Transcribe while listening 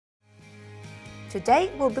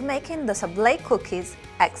Today we'll be making the Sablé cookies,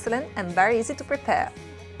 excellent and very easy to prepare.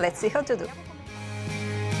 Let's see how to do.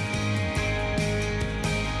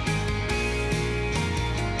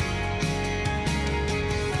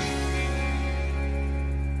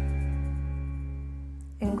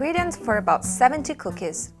 Ingredients for about 70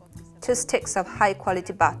 cookies: 2 sticks of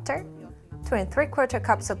high-quality butter, 2 3/4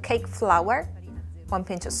 cups of cake flour, 1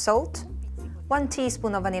 pinch of salt, 1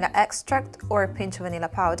 teaspoon of vanilla extract or a pinch of vanilla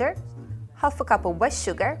powder, half a cup of white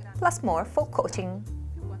sugar, plus more for coating.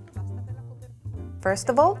 First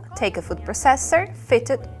of all, take a food processor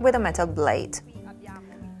fitted with a metal blade.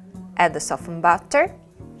 Add the softened butter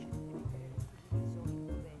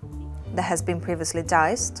that has been previously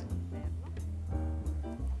diced,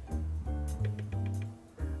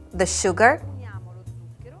 the sugar,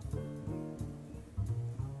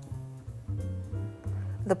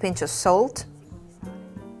 the pinch of salt,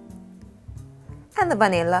 and the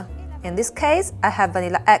vanilla. In this case, I have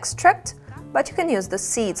vanilla extract, but you can use the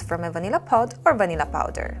seeds from a vanilla pod or vanilla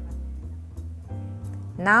powder.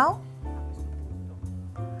 Now,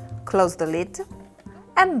 close the lid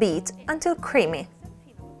and beat until creamy.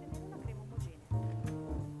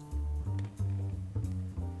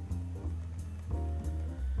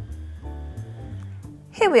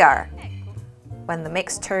 Here we are. When the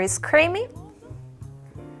mixture is creamy,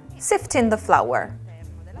 sift in the flour.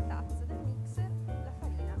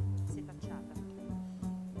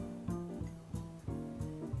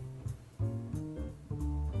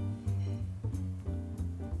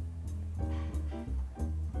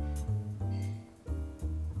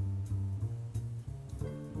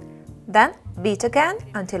 Then beat again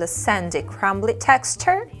until a sandy, crumbly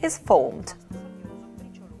texture is formed.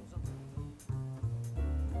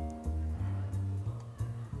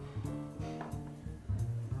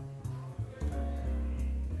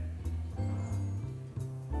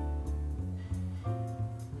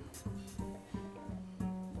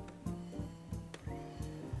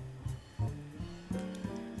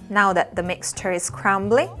 Now that the mixture is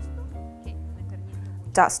crumbly,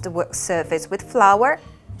 dust the work surface with flour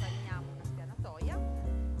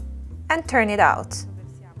and turn it out.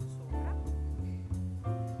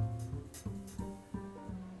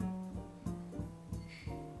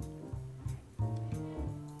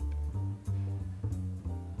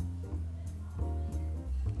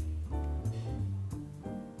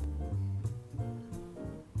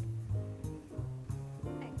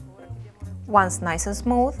 Once nice and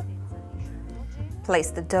smooth,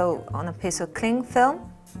 place the dough on a piece of cling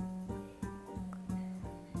film,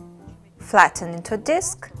 flatten into a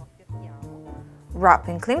disc, wrap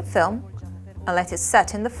in cling film and let it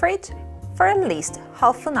set in the fridge for at least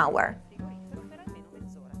half an hour.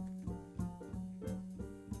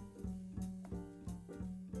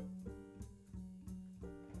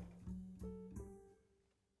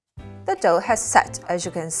 The dough has set, as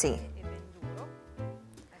you can see.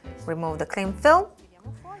 Remove the cling film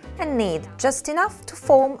and knead just enough to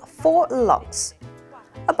form 4 logs,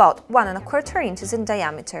 about 1 1/4 inches in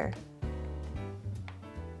diameter.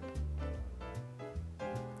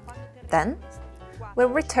 Then, we'll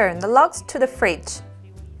return the logs to the fridge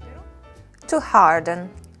to harden,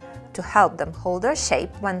 to help them hold their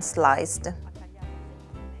shape when sliced.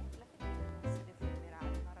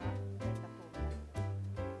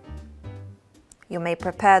 You may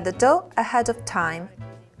prepare the dough ahead of time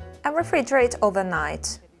and refrigerate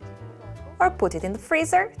overnight, or put it in the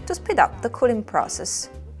freezer to speed up the cooling process.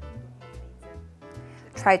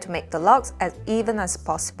 Try to make the logs as even as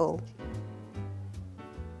possible.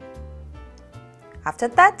 After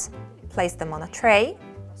that, place them on a tray,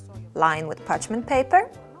 line with parchment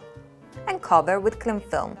paper, and cover with cling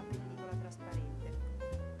film.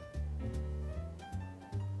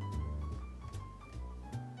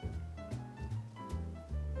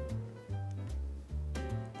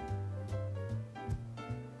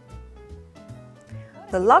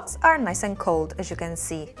 The logs are nice and cold, as you can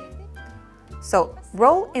see. So,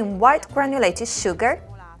 roll in white granulated sugar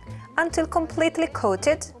until completely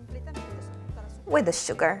coated with the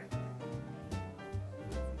sugar.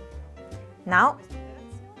 Now,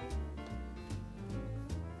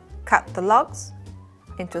 cut the logs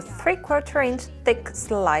into 3/4 inch thick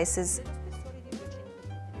slices.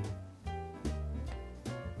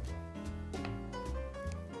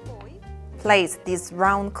 Place these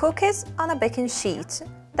round cookies on a baking sheet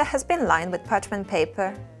that has been lined with parchment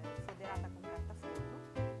paper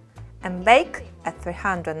and bake at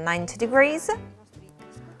 390 degrees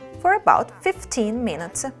for about 15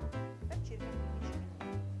 minutes.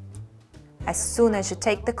 As soon as you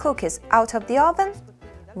take the cookies out of the oven,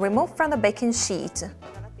 remove from the baking sheet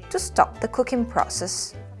to stop the cooking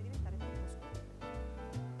process.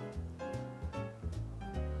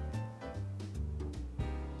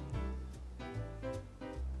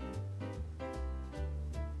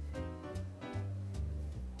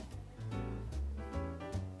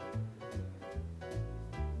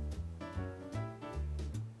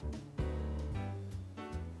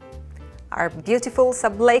 Our beautiful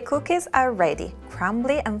sablé cookies are ready,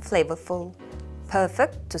 crumbly and flavorful.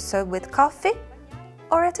 Perfect to serve with coffee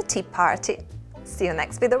or at a tea party. See you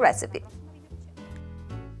next with the recipe.